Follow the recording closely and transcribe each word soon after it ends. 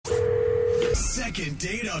Second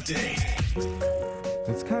date update.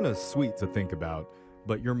 It's kind of sweet to think about,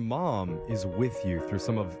 but your mom is with you through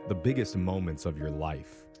some of the biggest moments of your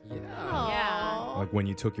life. Yeah. Like when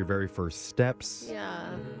you took your very first steps, Yeah.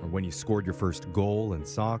 or when you scored your first goal in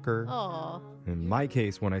soccer. Oh. In my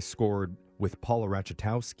case, when I scored with Paula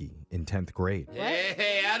Rachitowski in 10th grade.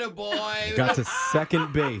 Hey, attaboy. Got to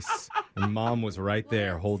second base, and Mom was right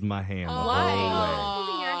there holding my hand the Why? whole way.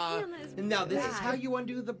 Holding your hand is Now, this is how you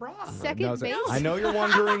undo the bra. Second base? I know you're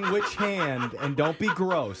wondering which hand, and don't be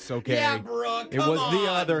gross, okay? Yeah, Brooke, It come was the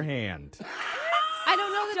on. other hand. I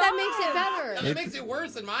don't know that makes it better. That makes it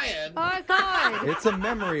worse in my head. Oh, God. It's a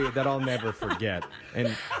memory that I'll never forget. And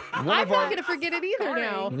one I'm of not our going to forget it either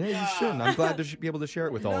now. Yeah, you shouldn't. I'm glad to be able to share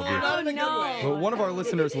it with all of you. Not in a good way. But one of our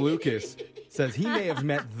listeners, Lucas, says he may have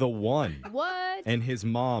met the one, What? and his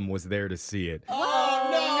mom was there to see it. Oh,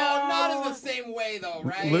 no, not in the same way, though,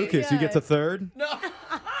 right? Lucas, you get to third? No.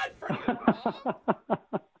 For your mom?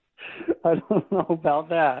 I don't know about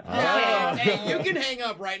that. Hey, you can hang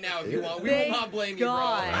up right now if you want. We will not blame you, bro.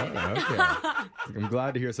 Oh, okay. I'm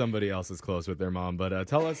glad to hear somebody else is close with their mom, but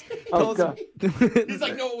tell us. God. He's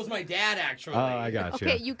like, no, it was my dad, actually. Oh, I got you.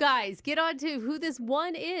 Okay, you guys, get on to who this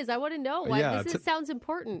one is. I want to know. Why Yeah, sounds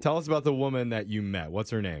important. Tell us about the woman that you met.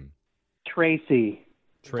 What's her name? Tracy.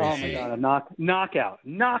 Tracy. Oh my God, a knockout.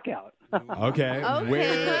 Okay.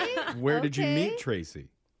 Okay. Where did you Okay. meet Tracy?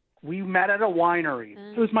 We met at a winery.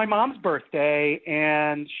 It was my mom's birthday,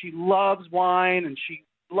 and she loves wine, and she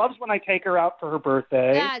loves when I take her out for her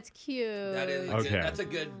birthday. That's cute. That is Okay. that's a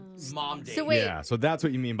good mom date. So wait. Yeah, so that's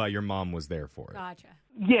what you mean by your mom was there for it. Gotcha.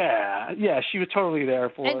 Yeah, she was totally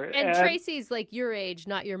there for it. And Tracy's like your age,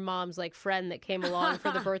 not your mom's like friend that came along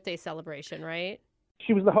for the birthday celebration, right?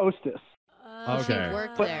 She was the hostess. She Okay.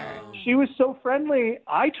 worked But there. she was so friendly.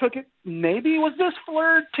 I took it. Maybe was this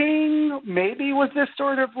flirting? Maybe was this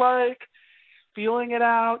sort of like feeling it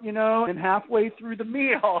out, And halfway through the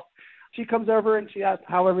meal, she comes over and she asked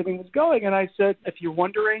how everything was going. And I said, if you're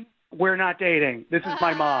wondering, we're not dating. This is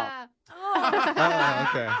my mom. Oh,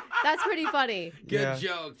 okay. That's pretty funny. Good Yeah.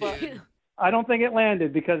 joke, dude. I don't think it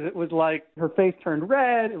landed because it was like her face turned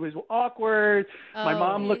red. It was awkward. My Oh.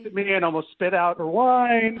 mom looked at me and almost spit out her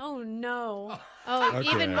wine. Oh, no. Oh, Okay.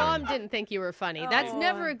 even mom didn't think you were funny. That's Oh.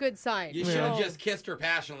 never a good sign. You should have just kissed her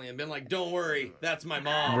passionately and been like, don't worry, that's my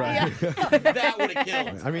mom. Right. That would have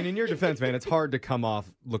killed. I mean, in your defense, man, it's hard to come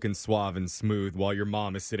off looking suave and smooth while your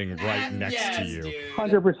mom is sitting right next yes, to you. Dude.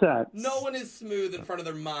 100%. No one is smooth in front of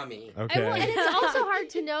their mommy. Okay. And it's also hard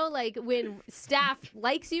to know, like, when staff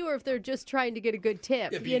likes you or if they're just trying to get a good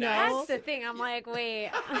tip, It'd be you know? nice. That's the thing. I'm like, wait.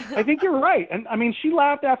 I think you're right. And I mean, she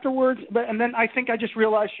laughed afterwards, and then I think I just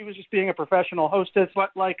realized she was just being a professional hostess.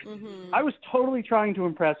 But like, I was totally trying to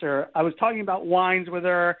impress her. I was talking about wines with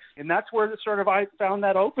her, and that's where I found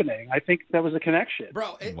that opening. I think that was a connection.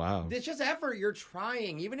 Bro, Wow. it's just effort. You're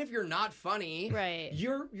trying. Even if you're not funny, Right.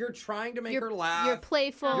 You're trying to make You're, her laugh. you're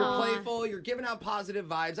playful. You're playful. You're giving out positive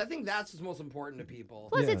vibes. I think that's what's most important to people.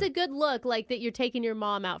 Plus, Yeah. it's a good look, like, that you're taking your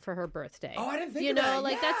mom out for her birthday. Oh, I didn't think You of know, that.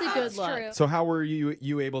 like, Yeah, that's a good that's look. true. So how were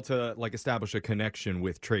you able to like establish a connection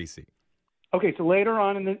with Tracy? Okay, so later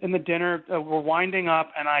on in the dinner, we're winding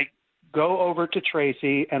up, and I go over to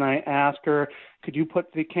Tracy and I ask her, could you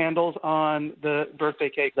put the candles on the birthday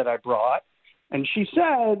cake that I brought? And she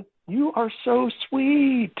said, you are so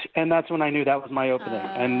sweet. And that's when I knew that was my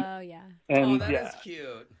opening. Oh, yeah. And Oh, that is yeah.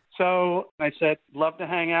 cute. So I said, love to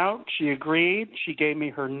hang out. She agreed. She gave me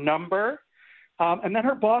her number. And then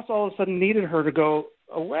her boss all of a sudden needed her to go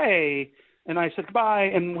away. And I said, goodbye,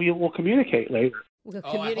 and we will communicate later. We'll Oh,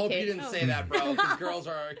 I hope you communicate. didn't say that, bro, because girls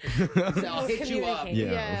are. I'll hit you up. Communicate.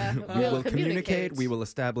 Yeah, we we'll will communicate. communicate. We will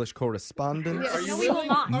establish correspondence. Are you No, we will willing?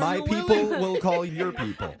 not. Are My you people willing? will call your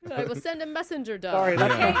people. I will send a messenger dog. Sorry,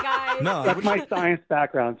 that's, Okay, guys. No, that's my science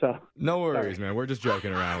background. So no worries, man. We're just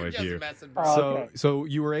joking around with Just you. messing, bro. Oh, So, okay. so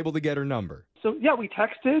you were able to get her number. So yeah, we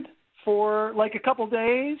texted for like a couple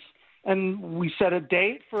days, and we set a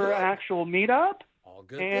date for an actual meetup. All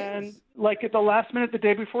good And things. like at the last minute, the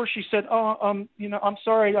day before, she said, "Oh, I'm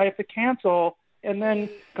sorry, I have to cancel." And then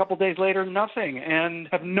a couple days later, nothing, and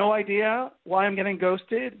have no idea why I'm getting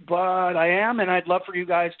ghosted, but I am, and I'd love for you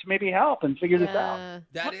guys to maybe help and figure this out. Yeah.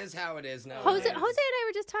 That is how it is now. Jose and I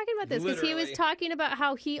were just talking about this because he was Literally. talking about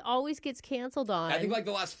how he always gets canceled on. I think like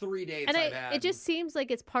the last 3 days and I've had. it just seems like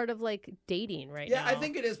it's part of like dating right Yeah, now. I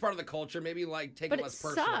think it is part of the culture. Maybe like take But it it less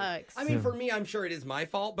personally. sucks. I mean, for me, I'm sure it is my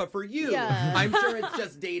fault, but for you, Yeah. I'm sure it's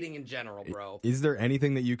just dating in general, bro. Is there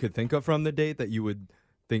anything that you could think of from the date that you would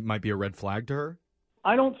think might be a red flag to her?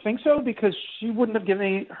 I don't think so because she wouldn't have given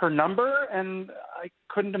me her number, and I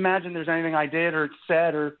couldn't imagine there's anything I did or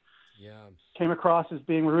said or Yeah. came across as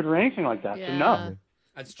being rude or anything like that. So Yeah. no.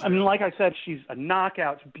 That's true. I mean, like I said, she's a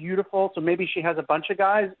knockout. She's beautiful. So maybe she has a bunch of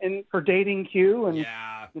guys in her dating queue, and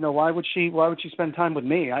yeah. why would she spend time with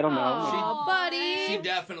me? I don't know. Aw, buddy. She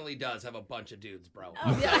definitely does have a bunch of dudes, bro. Oh,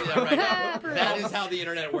 I'll tell you that right now. For That real. is how the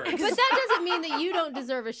internet works. But that doesn't mean that you don't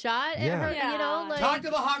deserve a shot at Yeah. her, you know? Like, Talk to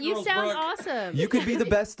the hot you girls, sound Brooke. awesome. You could be the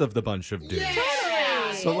best of the bunch of dudes.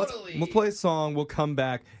 Yeah, So totally. we'll play a song, we'll come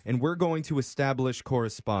back, and we're going to establish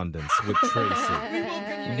correspondence with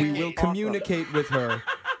Tracy. We will communicate with her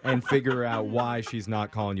and figure out why she's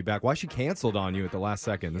not calling you back, why she canceled on you at the last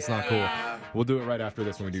second. That's not cool. We'll do it right after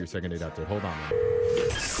this when we do your second date update. Hold on.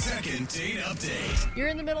 Second date update. You're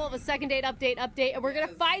in the middle of a second date update, and we're going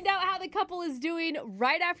to find out how the couple is doing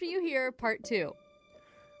right after you hear part 2.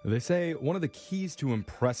 They say one of the keys to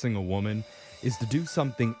impressing a woman is to do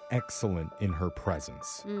something excellent in her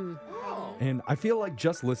presence. And I feel like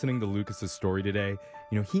just listening to Lucas's story today,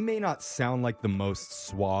 he may not sound like the most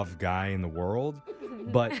suave guy in the world,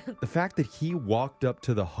 but the fact that he walked up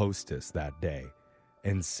to the hostess that day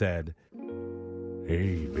and said,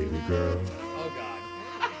 "Hey, baby girl, Oh,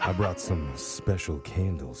 God. I brought some special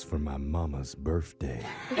candles for my mama's birthday.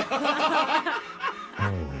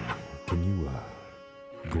 Can you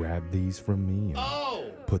grab these from me and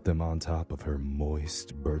Oh. put them on top of her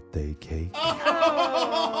moist birthday cake?" Had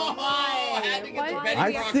to get the Why Betty would I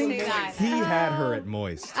you have to think say that? he had her at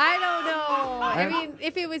moist. I don't know. I And- mean,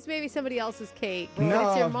 if it was maybe somebody else's cake. It's your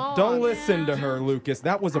No, mom. don't listen to her, Lucas.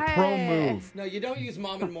 That was a pro Hey. move. No, you don't use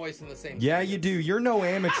mom and moist in the same Yeah, sentence. you do. You're no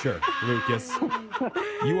amateur, Lucas.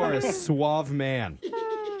 You are a suave man.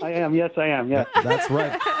 I am. Yes, I am. Yes. That's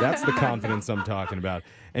right. That's the confidence I'm talking about.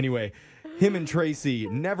 Anyway, him and Tracy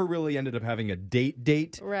never really ended up having a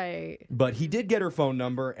date, Right. but he did get her phone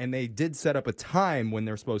number and they did set up a time when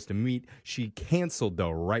they're supposed to meet. She canceled, though,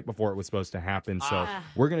 right before it was supposed to happen. So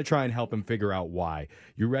we're going to try and help him figure out why.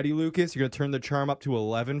 You ready, Lucas? You're going to turn the charm up to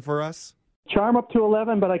 11 for us? Charm up to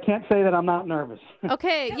 11, but I can't say that I'm not nervous.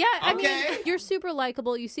 Okay. Yeah. I Okay. mean, you're super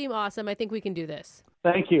likable. You seem awesome. I think we can do this.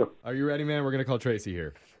 Thank you. Are you ready, man? We're going to call Tracy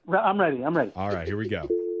here. I'm ready. I'm ready. All right, here we go.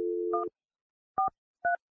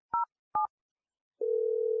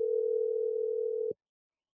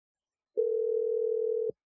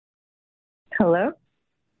 Hello?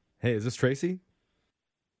 Hey, is this Tracy?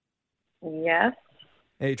 Yes.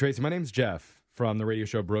 Hey, Tracy, my name's Jeff from the radio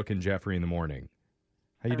show Brooke and Jeffrey in the Morning.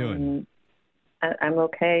 How you doing? I'm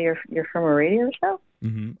okay. You're from a radio show?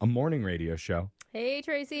 A morning radio show. Hey,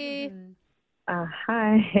 Tracy.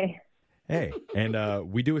 Hi. Hey,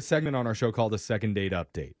 and we do a segment on our show called a Second Date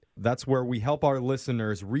Update. That's where we help our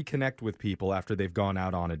listeners reconnect with people after they've gone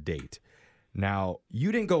out on a date. Now,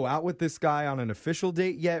 you didn't go out with this guy on an official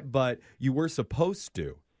date yet, but you were supposed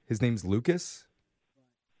to. His name's Lucas?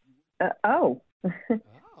 Oh.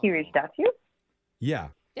 He reached out to you? Yeah.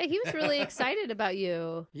 Yeah, he was really excited about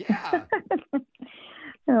you. Yeah,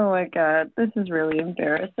 Oh my God. This is really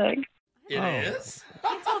embarrassing. it is.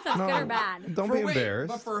 Can't tell if that's good or bad. Don't For- be wait,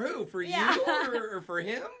 embarrassed. But for who? For Yeah. you or for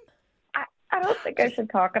him? I don't think I should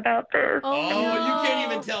talk about this. Oh, no. you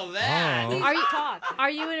can't even tell that. Oh. Are you Talk. Are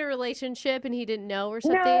you in a relationship and he didn't know or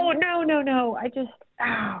something? No. I just,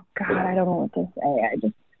 oh God, I don't know what to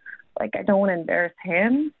say. I don't want to embarrass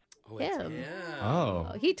him. Oh, it's Him. him.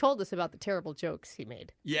 Oh. He told us about the terrible jokes he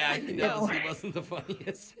made. Yeah, he knows he wasn't the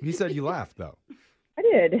funniest. He said you laughed, though. I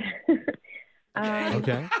did.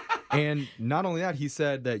 Okay. And not only that, he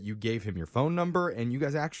said that you gave him your phone number and you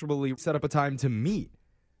guys actually set up a time to meet,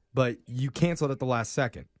 but you canceled at the last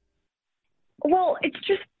second. Well, it's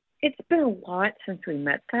been a lot since we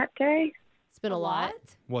met that day. It's been a lot.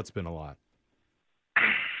 What's been a lot?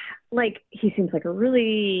 Like, he seems like a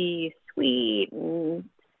really sweet and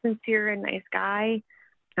sincere and nice guy.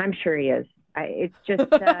 I'm sure he is. It's just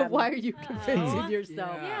Why are you convincing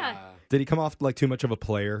yourself? Yeah. Did he come off like too much of a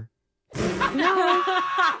player? no.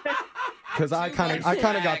 Because I kind of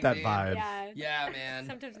got that vibe. Yeah. Yeah, man.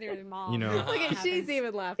 Sometimes they're the mom. You know. Look at she's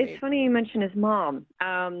even laughing. It's funny you mention his mom.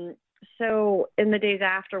 So in the days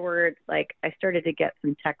afterwards, like, I started to get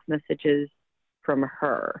some text messages from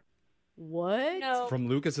her. What? No. From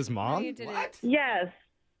Lucas's No, mom? you didn't. What? Yes.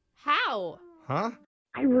 How? Huh?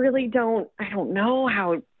 I really don't know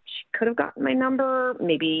how she could have gotten my number.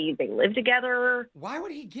 Maybe they live together. Why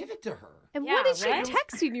would he give it to her? And Yeah, what is she right?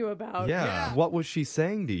 texting you about? Yeah. Yeah. What was she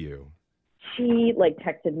saying to you? She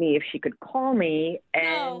texted me if she could call me, and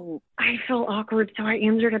No. I felt awkward, so I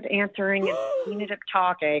ended up answering, and we ended up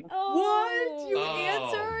talking. What? You Oh.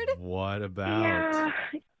 answered? What about? Yeah.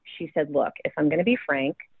 She said, "Look, if I'm going to be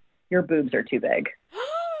frank, your boobs are too big."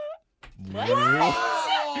 What?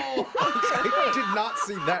 I did not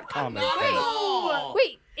see that comment. Not at all.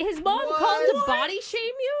 Wait, his mom called to body shame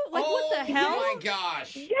you? Like, what the hell? Oh, my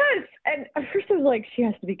gosh. Yes. And at first I was like, she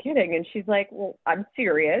has to be kidding. And she's like, well, I'm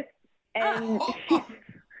serious. And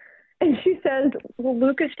she says, well,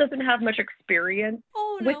 Lucas doesn't have much experience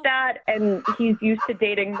with that. And he's used to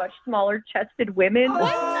dating much smaller chested women.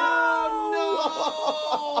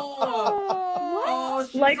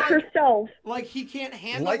 Like herself. Like he can't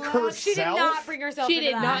handle Like that? herself? She did not bring herself She into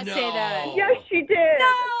did that. not say that. Yes, she did.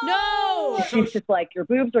 No. She's just like, your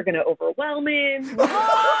boobs are going to overwhelm him.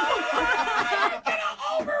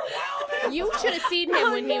 You should have seen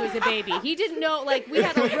him when he was a baby. He didn't know, like, we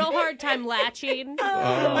had a real hard time latching.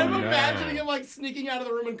 I'm imagining him like sneaking out of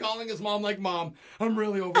the room and calling his mom like, Mom, I'm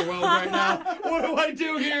really overwhelmed right now. What do I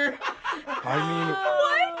do here? I mean,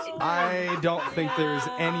 I don't think there's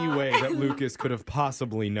any way that Lucas could have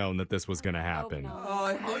possibly known that this was going to happen.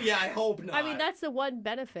 I hope not. I mean, that's the one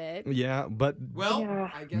benefit. Yeah, but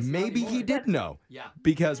I guess not maybe he anymore. did know. Yeah.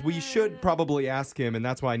 Because we should probably ask him, and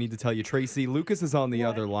that's why I need to tell you, Tracy, Lucas is on the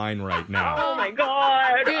other line right now. Oh, my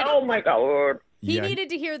God. Dude. Oh, my God. He Yeah. needed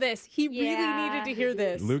to hear this. He really needed to hear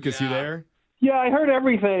this. Lucas, you there? Yeah, I heard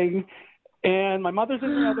everything. And my mother's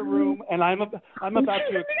in the other room, and I'm about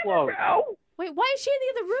to explode. Wait, why is she in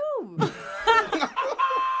the other room?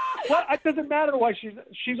 What? It doesn't matter why she's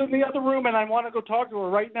in the other room, and I want to go talk to her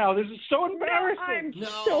right now. This is so embarrassing. I'm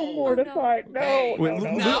so mortified. Hey, Wait,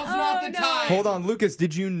 no. now's not the time. Hold on, Lucas,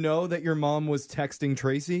 did you know that your mom was texting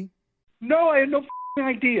Tracy? No, I had no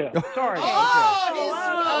idea. Sorry. Okay.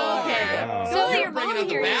 Wow. So You're your bringing mom out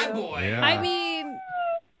the here. bad boy. Yeah. I mean,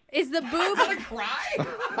 is the boob Cry?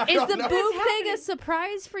 is the boob thing a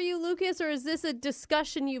surprise for you, Lucas, or is this a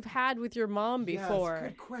discussion you've had with your mom before?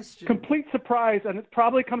 Good question. Complete surprise, and it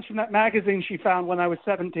probably comes from that magazine she found when I was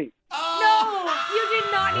 17. No, you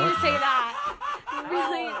did not need to say that.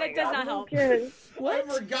 Really, that does not help. I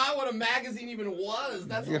forgot what a magazine even was.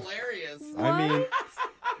 That's hilarious. I mean,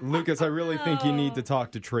 Lucas, I really think you need to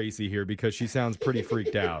talk to Tracy here because she sounds pretty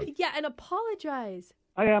freaked out. Yeah, and apologize.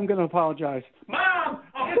 I am going to apologize. Mom,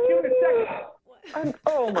 I'll get you in a second.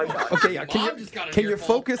 Oh, my God. Okay, yeah, Mom just got an can you earful.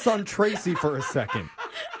 focus on Tracy for a second?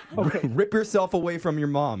 Okay. Rip yourself away from your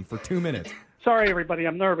mom for 2 minutes. Sorry, everybody.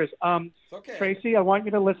 I'm nervous. Okay. Tracy, I want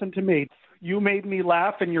you to listen to me. You made me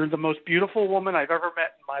laugh, and you're the most beautiful woman I've ever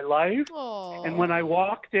met in my life. Oh. And when I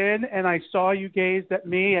walked in and I saw you gazed at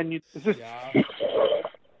me, and it's just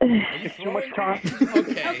it's too much time.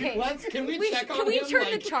 Okay. Can we check on Can we him? turn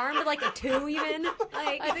the charm to like a 2 even?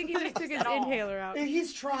 Like, I think he just took his inhaler out.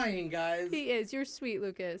 He's trying, guys. He is. You're sweet,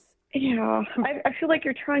 Lucas. Yeah, I feel like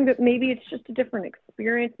you're trying to, maybe it's just a different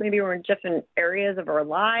experience. Maybe we're in different areas of our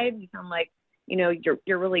lives. You sound like,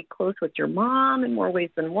 you're really close with your mom in more ways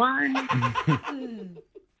than one.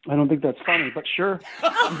 I don't think that's funny, but sure.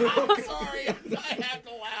 I'm sorry. I have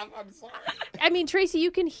to laugh. I'm sorry. I mean, Tracy, you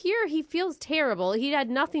can hear he feels terrible. He had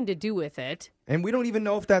nothing to do with it. And we don't even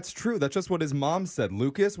know if that's true. That's just what his mom said.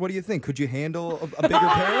 Lucas, what do you think? Could you handle a bigger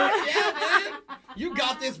parent? Yeah, man. You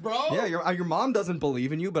got this, bro. Yeah, your mom doesn't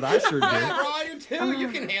believe in you, but I sure Yeah, do. bro, I do too. You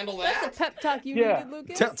can handle that. That's a pep talk you Yeah. needed,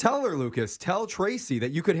 Lucas. Tell her, Lucas. Tell Tracy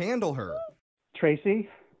that you could handle her. Tracy,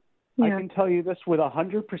 I Yeah. can tell you this with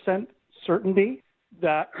 100% certainty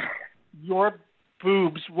that your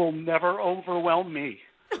boobs will never overwhelm me.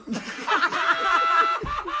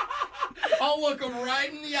 I'll look him right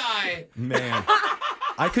in the eye. Man,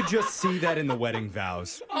 I could just see that in the wedding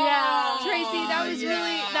vows. Yeah, Tracy, that was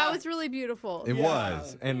yeah. really beautiful. It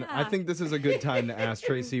was. And I think this is a good time to ask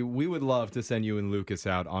Tracy. We would love to send you and Lucas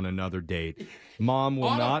out on another date. Mom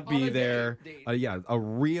will not be there. date. A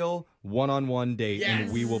real one-on-one date, Yes.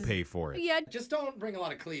 and we will pay for it. Yeah, Just don't bring a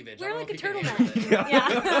lot of cleavage. I wear don't like know a if you can handle turtleneck. it.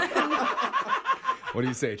 Yeah. What do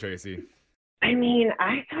you say, Tracy? I mean,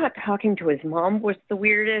 I thought talking to his mom was the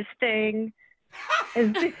weirdest thing.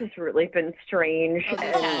 And this has really been strange. Oh,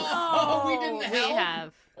 this And has. Oh, we didn't we help?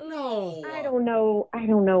 have. No. I don't know.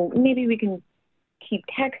 Maybe we can keep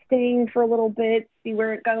texting for a little bit, see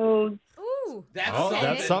where it goes. Ooh.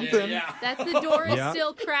 That's something. Yeah. That's the door is Yeah.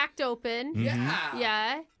 still cracked open. Yeah.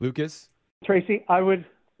 Yeah. Lucas? Tracy, I would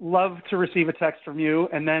love to receive a text from you,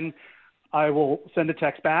 and then I will send a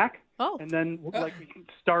text back, Oh. and then we can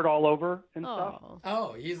start all over and stuff. Oh.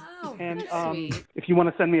 Oh, he's. Oh. And That's sweet. if you want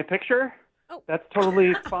to send me a picture, Oh. that's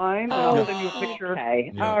totally fine. I'll send you a picture.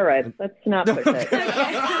 Okay. Yeah. All right. Let's not push it.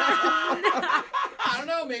 I don't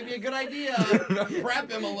know. Maybe a good idea.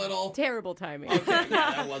 Prep him a little. Terrible timing. Okay, yeah,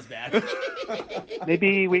 that was bad.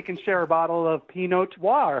 Maybe we can share a bottle of Pinot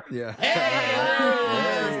Noir. Yeah.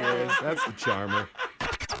 Hey! There he is. That's the charmer.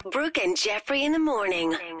 Brooke and Jeffrey in the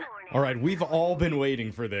morning. All right, we've all been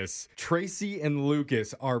waiting for this. Tracy and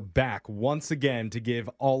Lucas are back once again to give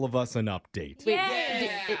all of us an update. Wait,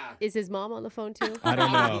 Yeah. is his mom on the phone too? I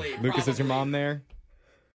don't know. Probably, Lucas, is your probably. mom there?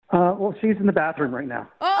 Well, she's in the bathroom right now.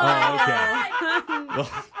 Oh, okay.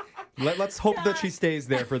 Well, let's hope that she stays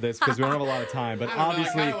there for this because we don't have a lot of time. But I don't know, I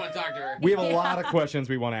obviously, kinda want to talk to her. we have a lot of questions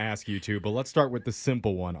we want to ask you two. But let's start with the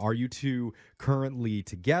simple one. Are you two currently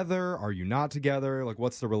together? Are you not together? Like,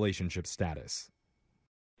 what's the relationship status?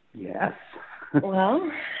 Yes.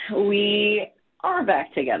 Well, we are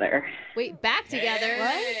back together. Wait, back together?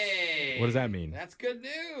 Hey, What does that mean? That's good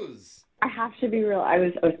news. I have to be real. I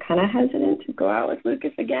was kind of hesitant to go out with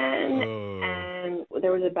Lucas again. Oh. And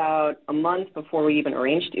there was about a month before we even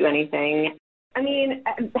arranged to do anything. I mean,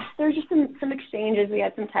 there were just some exchanges. We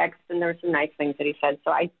had some texts, and there were some nice things that he said.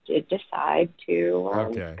 So I did decide to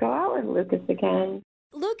Okay. go out with Lucas again.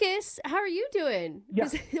 Lucas, how are you doing? Yeah.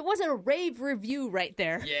 'Cause it wasn't a rave review right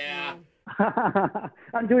there. Yeah.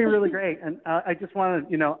 I'm doing really great. And I just wanted,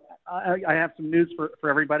 I have some news for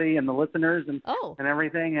everybody and the listeners and Oh.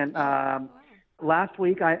 everything. And last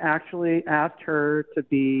week, I actually asked her to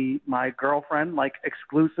be my girlfriend, like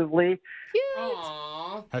exclusively. Cute.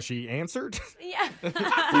 Aww. Has she answered? Yeah.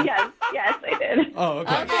 Yes, I did. Oh,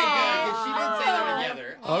 okay. Okay, good. 'Cause she did say that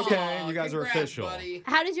together. Okay, Aw, you guys are congrats, official. buddy.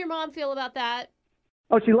 How does your mom feel about that?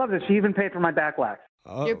 Oh, she loves it. She even paid for my back wax.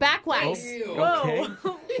 Oh. Your back wax. Ew. Okay.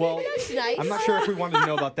 Well, That's nice. I'm not sure if we wanted to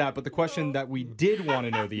know about that, but the question that we did want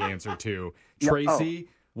to know the answer to, Tracy,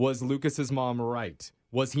 was Lucas's mom right?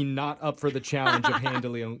 Was he not up for the challenge of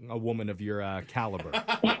handling a woman of your caliber?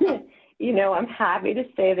 I'm happy to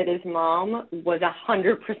say that his mom was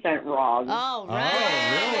 100% wrong. Oh, right.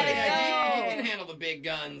 really? Way to Yeah, you go. can handle the big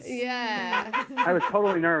guns. Yeah. I was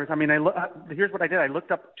totally nervous. I mean, here's what I did. I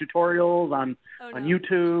looked up tutorials on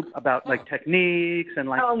YouTube about like techniques and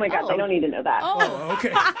like. Oh my God, Oh. I don't need to know that. Oh.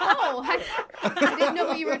 Okay. Oh, I didn't know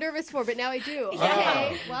what you were nervous for, but now I do.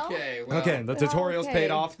 Okay, well. Okay, well. Okay, the tutorials Okay.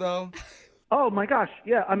 paid off, though? Oh my gosh,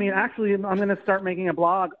 yeah. I mean, actually, I'm going to start making a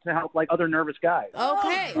blog to help like other nervous guys.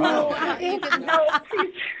 Okay. No, You can- no,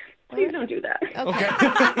 please don't do that. Okay.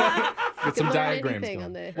 Get some learn diagrams anything going.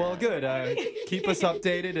 on the- Well, good. Keep us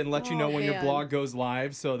updated and let you know Oh, when your man. blog goes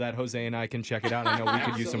live so that Jose and I can check it out. I know we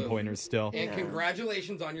could use some Absolutely. pointers still. And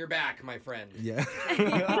congratulations on your back, my friend. Yeah.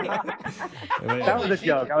 That was a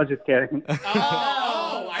joke. I was just kidding.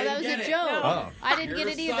 Oh, I that didn't was get a it. joke. Oh. I didn't You're get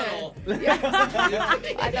it either. subtle.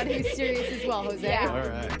 I thought he was serious as well, Jose. All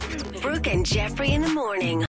right. Brooke and Jeffrey in the morning.